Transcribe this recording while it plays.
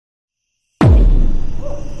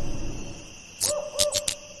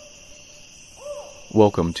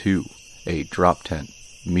Welcome to a Drop Tent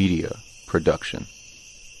Media production.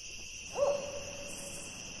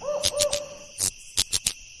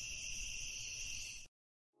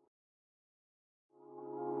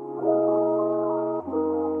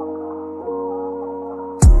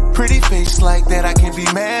 Pretty face like that, I can't be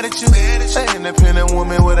mad at you. An independent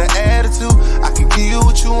woman with an attitude. I can give you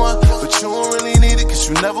what you want, but you don't really need it, cause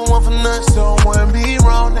you never want for nothing. So it wouldn't be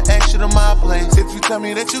wrong to ask you to my place. If you tell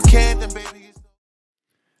me that you can't, then baby,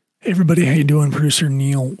 Hey everybody, how you doing? Producer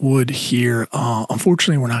Neil Wood here.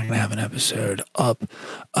 Unfortunately, we're not going to have an episode up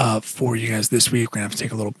for you guys this week. We're going to have to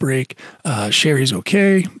take a little break. Sherry's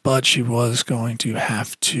okay, but she was going to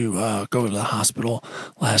have to go to the hospital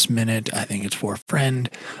last minute. I think it's for a friend,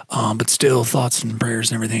 but still thoughts and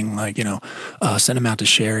prayers and everything, send them out to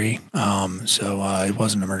Sherry. So it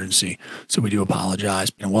was an emergency, so we do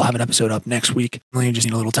apologize. We'll have an episode up next week. We just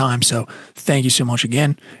need a little time, so thank you so much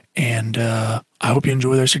again. And I hope you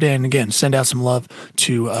enjoy the rest of your day. And again, send out some love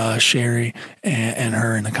to Sherry and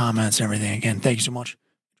her in the comments and everything. Again, thank you so much.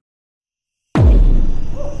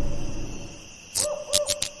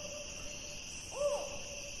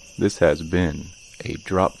 This has been a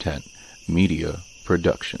Drop Tent Media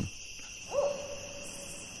production.